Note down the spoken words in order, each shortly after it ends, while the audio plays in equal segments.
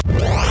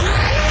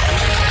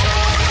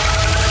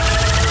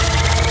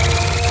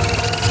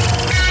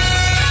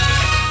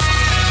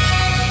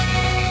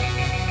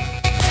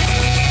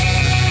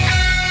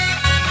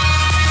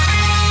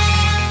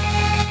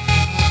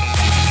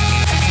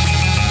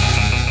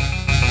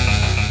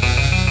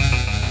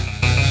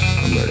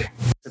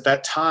at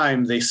that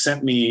time, they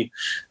sent me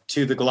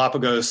to the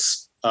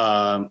Galapagos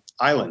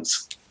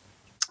Islands,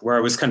 where I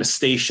was kind of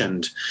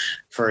stationed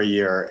for a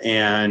year.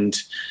 And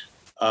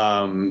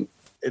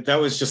that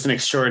was just an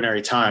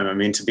extraordinary time. I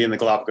mean, to be in the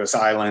Galapagos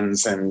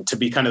Islands and to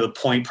be kind of the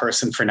point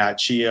person for Nat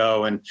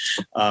Geo. And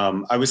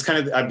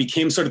I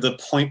became sort of the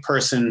point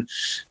person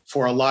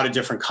for a lot of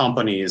different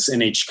companies,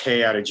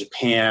 NHK out of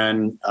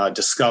Japan,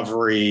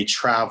 Discovery,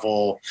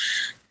 Travel,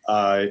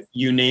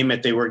 you name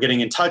it. They were getting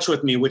in touch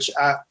with me, which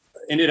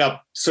ended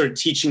up sort of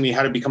teaching me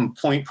how to become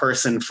a point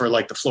person for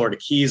like the Florida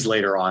Keys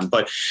later on.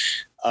 But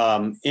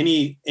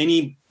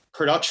any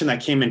production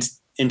that came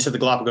into the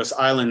Galapagos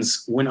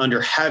Islands went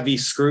under heavy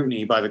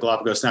scrutiny by the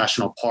Galapagos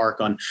National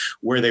Park on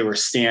where they were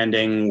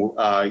standing,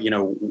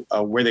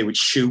 where they would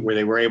shoot, where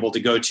they were able to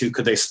go to,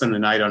 could they spend the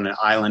night on an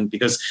island?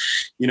 Because,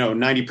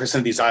 90%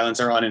 of these islands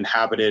are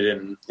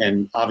uninhabited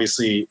and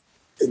obviously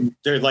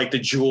they're like the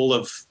jewel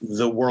of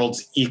the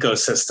world's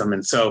ecosystem.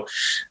 And so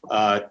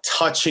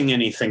touching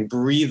anything,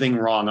 breathing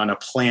wrong on a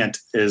plant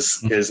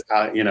is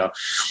out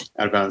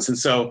of bounds. And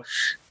so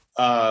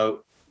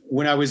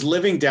when I was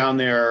living down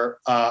there,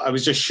 I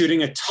was just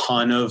shooting a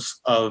ton of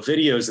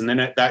videos. And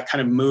then that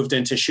kind of moved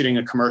into shooting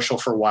a commercial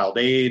for Wild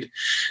Aid,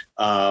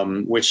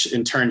 which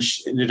in turn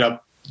ended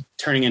up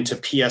turning into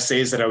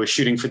PSAs that I was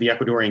shooting for the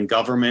Ecuadorian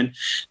government.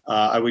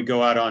 I would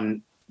go out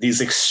on these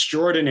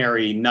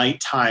extraordinary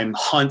nighttime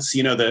hunts.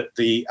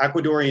 The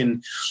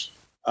Ecuadorian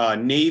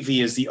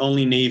Navy is the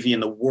only Navy in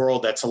the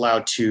world that's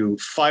allowed to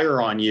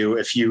fire on you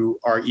if you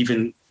are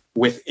even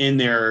within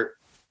their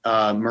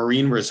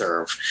Marine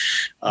Reserve.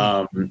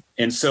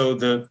 And so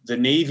the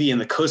Navy and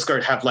the Coast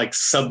Guard have like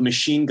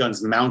submachine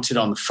guns mounted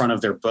on the front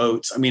of their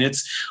boats. I mean,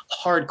 it's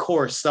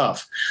hardcore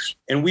stuff.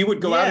 And we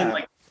would go out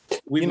and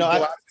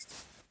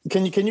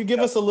Can you give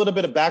us a little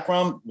bit of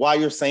background why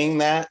you're saying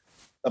that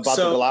about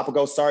the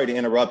Galapagos? Sorry to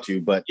interrupt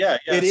you, but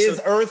it is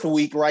Earth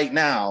Week right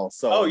now.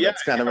 So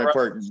it's kind of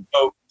important.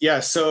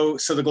 So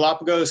the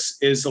Galapagos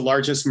is the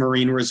largest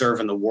marine reserve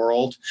in the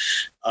world.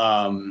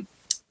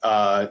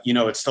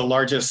 It's the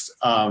largest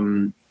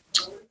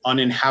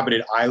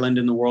uninhabited island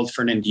in the world,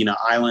 Fernandina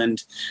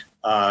Island.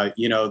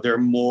 There are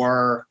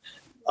more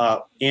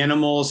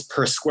animals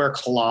per square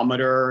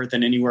kilometer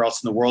than anywhere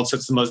else in the world. So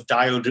it's the most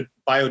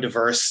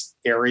biodiverse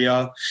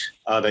area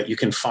that you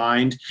can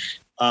find.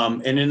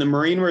 And in the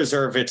marine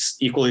reserve, it's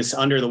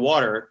under the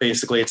water.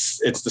 Basically, it's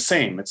the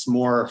same. It's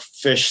more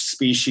fish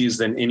species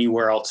than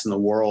anywhere else in the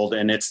world.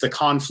 And it's the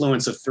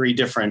confluence of three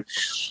different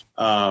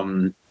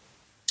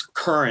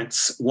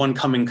currents, one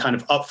coming kind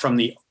of up from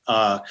the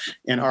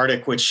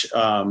Antarctic, which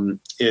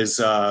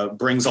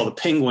brings all the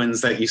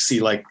penguins that you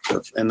see like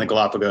in the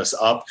Galapagos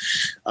up,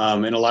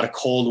 and a lot of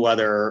cold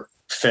weather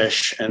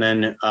fish. And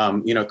then,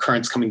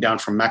 currents coming down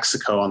from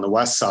Mexico on the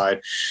west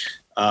side.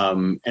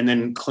 And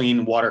then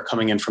clean water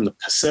coming in from the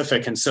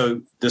Pacific. And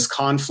so this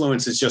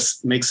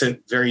confluence makes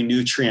it very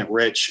nutrient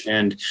rich,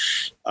 and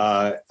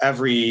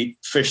every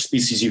fish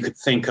species you could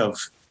think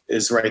of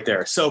is right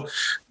there. So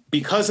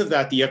because of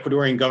that, the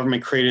Ecuadorian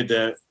government created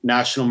the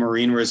National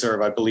Marine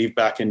Reserve, I believe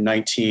back in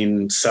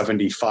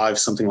 1975,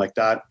 something like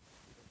that.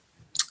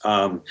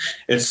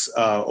 It's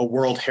a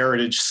World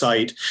Heritage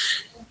Site.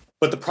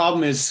 But the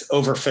problem is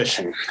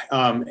overfishing.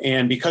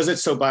 And because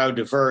it's so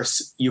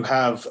biodiverse, you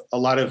have a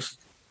lot of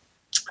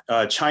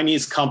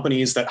Chinese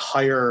companies that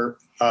hire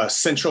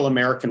Central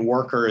American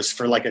workers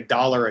for like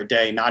 $1 a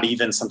day, not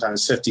even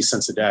sometimes 50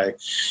 cents a day,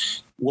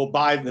 will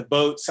buy the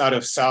boats out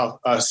of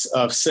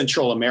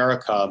Central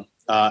America.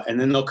 And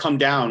then they'll come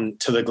down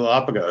to the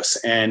Galapagos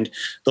and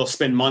they'll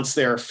spend months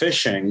there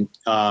fishing.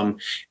 And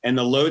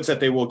the loads that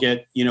they will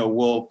get,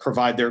 will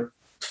provide their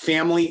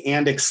family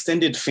and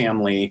extended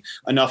family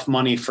enough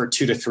money for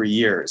 2 to 3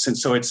 years. And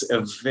so it's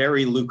a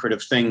very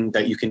lucrative thing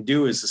that you can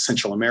do as a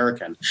Central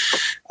American.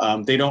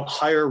 They don't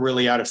hire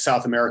really out of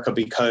South America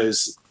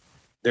because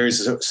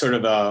there's sort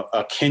of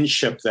a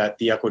kinship that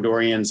the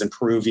Ecuadorians and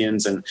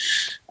Peruvians and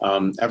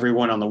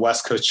everyone on the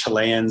West Coast,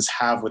 Chileans,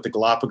 have with the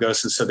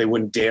Galapagos. And so they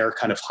wouldn't dare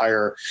kind of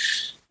hire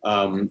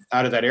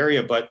out of that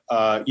area. But,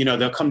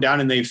 they'll come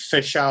down and they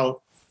fish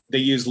out. They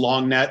use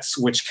long nets,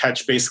 which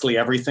catch basically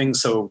everything.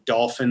 So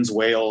dolphins,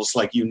 whales,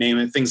 like you name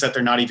it, things that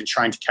they're not even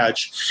trying to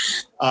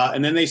catch.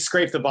 And then they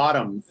scrape the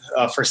bottom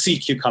for sea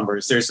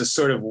cucumbers. There's this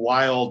sort of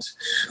wild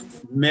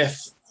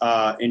myth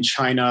in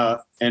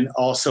China and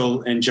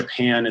also in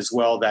Japan as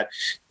well, that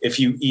if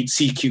you eat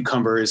sea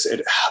cucumbers,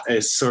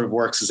 it sort of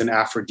works as an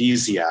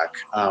aphrodisiac,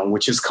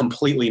 which is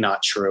completely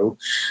not true.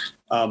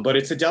 But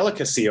it's a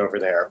delicacy over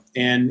there.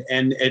 And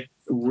it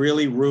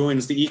really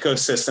ruins the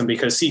ecosystem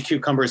because sea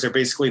cucumbers are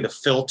basically the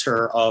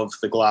filter of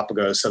the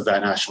Galapagos, of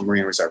that National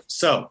Marine Reserve.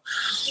 So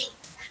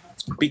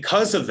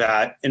because of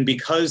that, and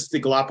because the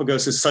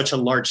Galapagos is such a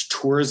large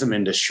tourism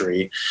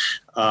industry,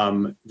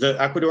 the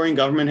Ecuadorian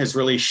government has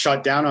really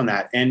shut down on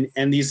that. And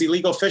these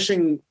illegal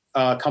fishing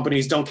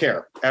companies don't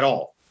care at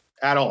all.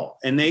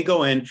 And they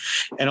go in,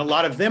 and a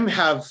lot of them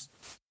have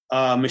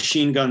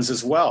machine guns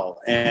as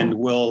well. And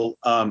will,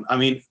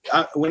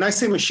 when I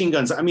say machine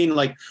guns, I mean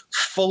like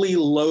fully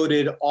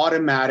loaded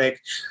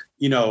automatic,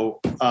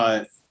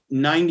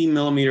 90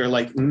 millimeter,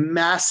 like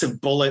massive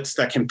bullets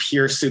that can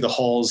pierce through the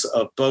hulls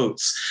of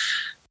boats.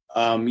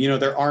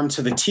 They're armed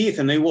to the teeth,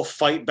 and they will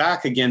fight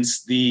back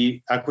against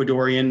the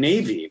Ecuadorian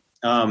Navy.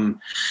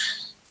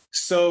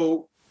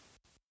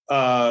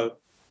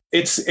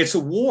 It's a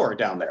war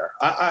down there.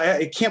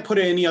 I can't put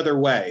it any other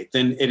way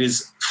than it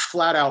is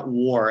flat out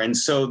war. And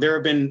so there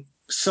have been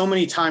so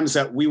many times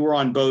that we were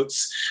on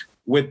boats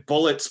with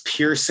bullets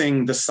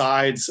piercing the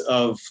sides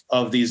of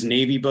these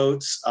Navy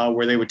boats,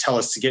 where they would tell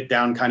us to get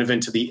down kind of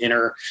into the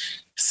inner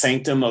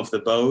sanctum of the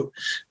boat.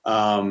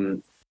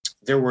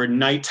 There were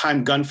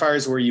nighttime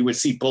gunfires where you would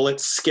see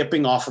bullets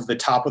skipping off of the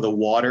top of the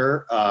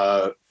water,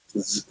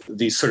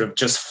 these sort of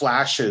just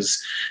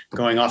flashes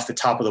going off the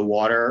top of the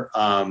water.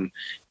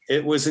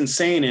 It was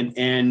insane,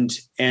 and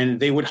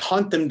they would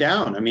hunt them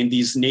down. I mean,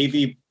 these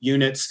Navy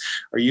units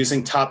are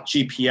using top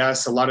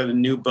GPS. A lot of the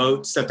new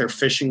boats that they're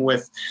fishing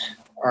with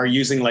are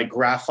using like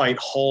graphite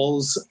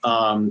hulls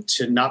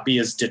to not be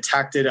as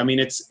detected. I mean,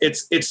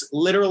 it's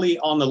literally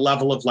on the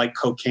level of like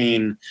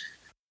cocaine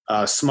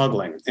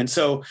smuggling, and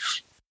so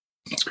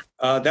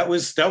that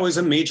was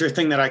a major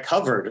thing that I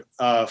covered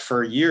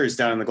for years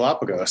down in the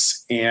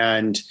Galapagos,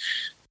 and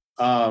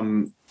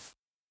then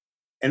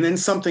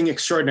something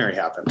extraordinary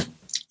happened.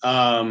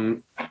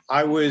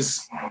 I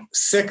was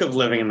sick of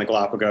living in the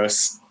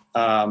Galapagos,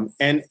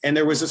 and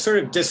there was a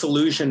sort of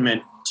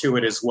disillusionment to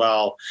it as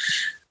well,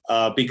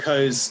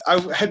 because I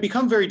had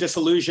become very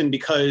disillusioned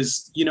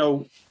because,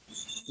 you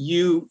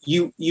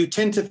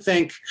tend to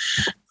think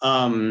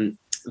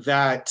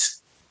that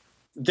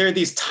there are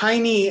these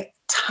tiny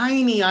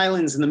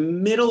islands in the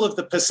middle of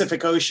the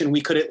Pacific Ocean.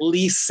 We could at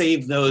least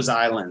save those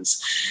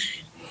islands,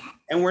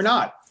 and we're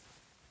not.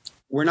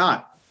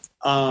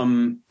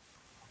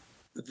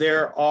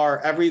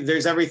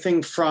 There's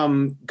everything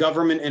from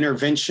government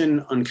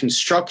intervention on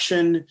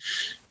construction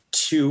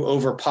to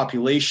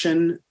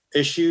overpopulation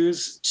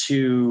issues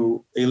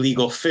to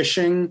illegal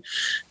fishing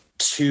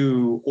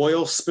to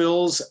oil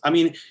spills. I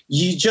mean,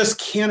 you just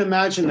can't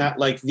imagine that,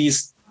 like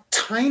these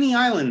tiny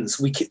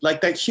islands,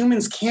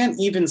 humans can't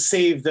even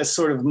save this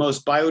sort of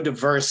most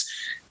biodiverse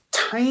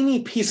tiny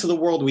piece of the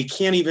world. We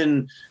can't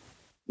even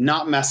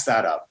not mess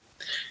that up.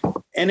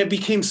 And it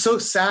became so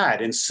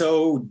sad and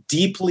so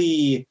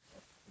deeply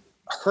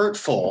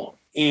hurtful.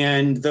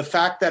 And the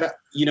fact that,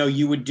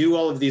 you would do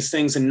all of these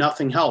things and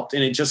nothing helped.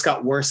 And it just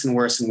got worse and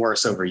worse and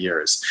worse over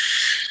years.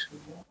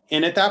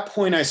 And at that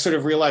point, I sort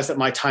of realized that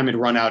my time had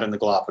run out in the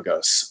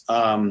Galapagos.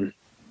 And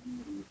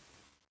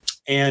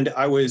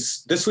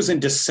this was in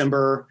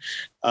December,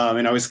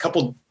 and I was a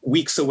couple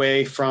weeks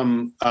away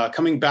from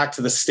coming back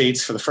to the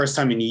States for the first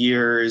time in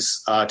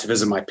years to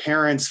visit my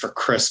parents for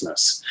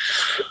Christmas.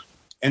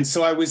 And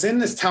so I was in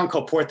this town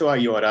called Puerto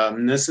Ayora,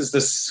 and this is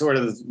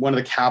one of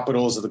the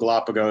capitals of the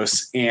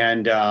Galapagos.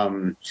 And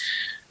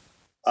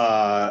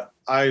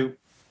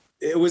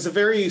it was a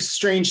very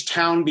strange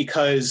town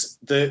because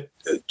the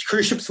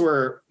cruise ships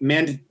were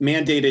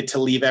mandated to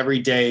leave every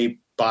day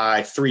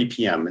by 3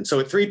 p.m. And so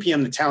at 3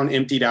 p.m., the town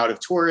emptied out of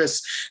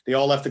tourists. They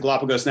all left the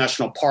Galapagos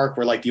National Park,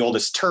 where like the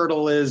oldest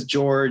turtle is,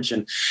 George,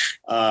 and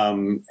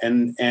they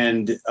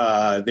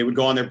would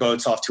go on their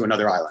boats off to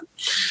another island.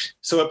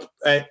 So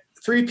at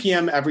 3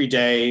 p.m. every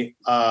day,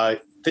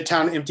 the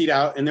town emptied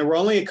out, and there were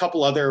only a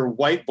couple other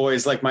white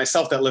boys like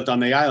myself that lived on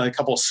the island, a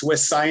couple of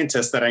Swiss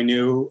scientists that I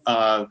knew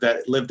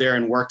that lived there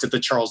and worked at the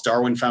Charles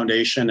Darwin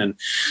Foundation.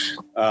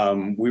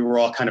 And we were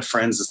all kind of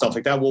friends and stuff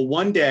like that. Well,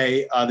 one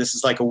day, this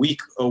is like a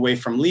week away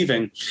from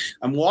leaving,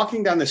 I'm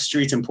walking down the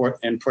street in Puerto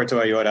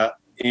Ayora,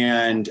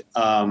 and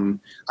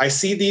I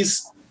see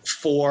these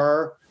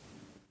 4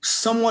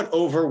 somewhat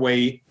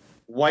overweight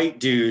white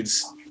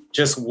dudes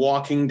just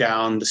walking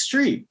down the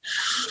street.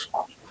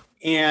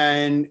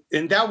 And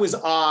that was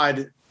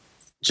odd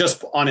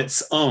just on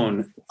its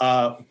own.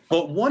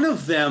 But one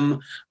of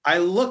them, I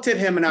looked at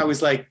him and I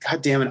was like,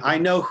 God damn it, I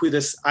know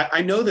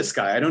I know this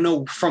guy. I don't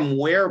know from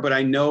where, but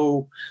I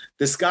know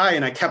this guy.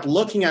 And I kept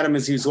looking at him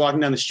as he was walking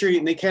down the street,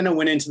 and they kind of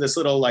went into this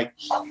little like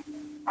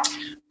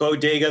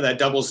bodega that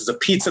doubles as a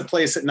pizza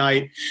place at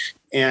night.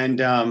 And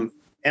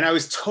I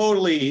was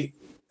totally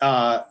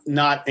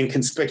not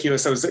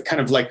inconspicuous. I was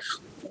kind of like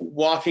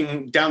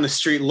walking down the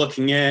street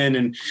looking in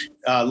and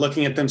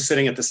looking at them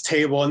sitting at this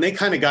table, and they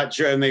kind of got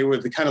and they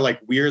would kind of like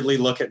weirdly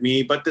look at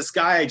me, but this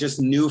guy I just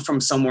knew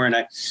from somewhere.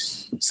 And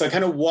so I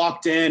kind of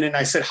walked in and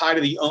I said hi to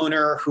the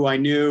owner who I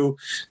knew,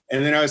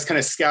 and then I was kind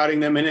of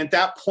scouting them. And at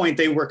that point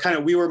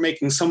we were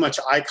making so much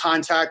eye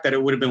contact that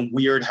it would have been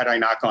weird had I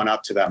not gone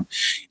up to them.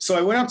 So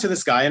I went up to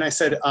this guy and I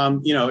said,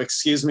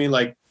 excuse me,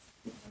 like,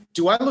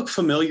 do I look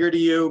familiar to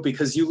you?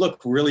 Because you look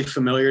really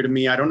familiar to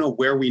me. I don't know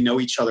where we know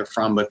each other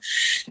from,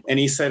 and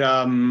he said,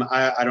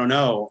 I don't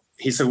know.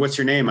 He said, what's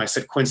your name? I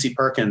said, Quincy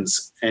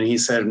Perkins. And he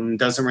said,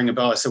 doesn't ring a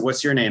bell. I said,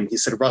 what's your name? He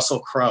said,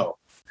 Russell Crowe.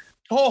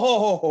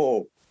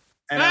 Oh,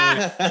 and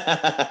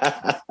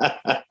I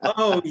went,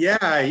 oh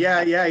yeah.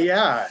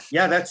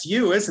 Yeah, that's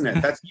you, isn't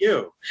it? That's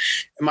you.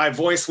 And my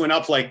voice went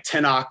up like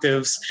 10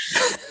 octaves.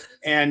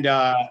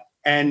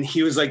 And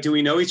he was like, do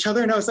we know each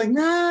other? And I was like,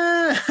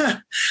 nah,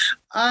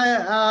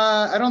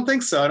 I don't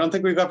think so. I don't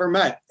think we've ever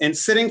met. And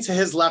sitting to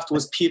his left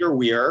was Peter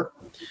Weir,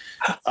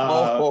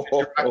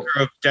 director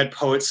of Dead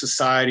Poets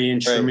Society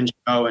and Truman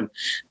Show, and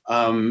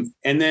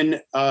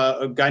then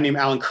a guy named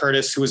Alan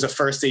Curtis, who was a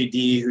first AD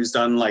who's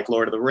done like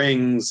Lord of the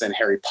Rings and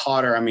Harry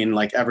Potter. I mean,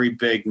 like every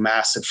big,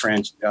 massive sort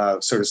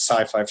of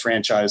sci-fi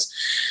franchise.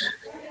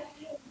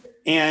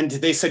 And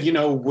they said,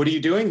 what are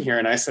you doing here?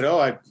 And I said,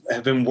 I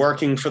have been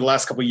working for the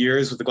last couple of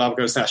years with the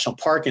Galapagos National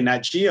Park, and Nat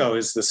Geo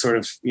is the sort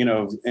of,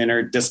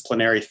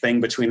 interdisciplinary thing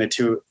between the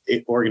two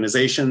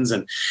organizations.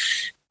 And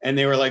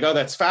they were like, oh,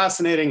 that's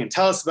fascinating, and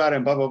tell us about it,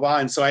 and blah, blah, blah.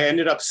 And so I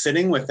ended up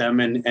sitting with them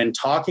and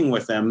talking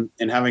with them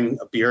and having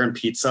a beer and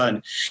pizza.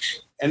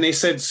 And they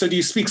said, so do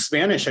you speak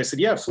Spanish? I said,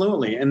 yeah,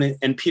 fluently.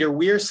 And Peter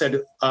Weir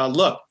said,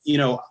 look,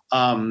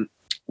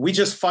 we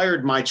just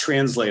fired my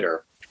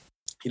translator.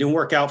 He didn't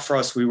work out for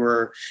us. We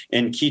were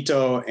in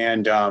Quito,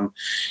 and I'm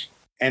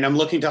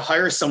looking to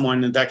hire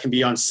someone that can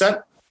be on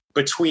set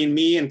between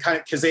me and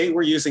because they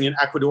were using an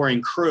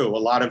Ecuadorian crew, a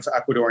lot of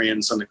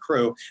Ecuadorians on the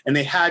crew, and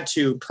they had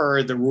to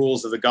per the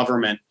rules of the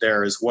government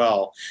there as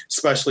well,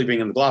 especially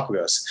being in the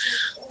Galapagos.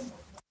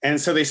 And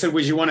so they said,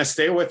 would you want to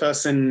stay with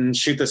us and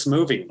shoot this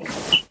movie?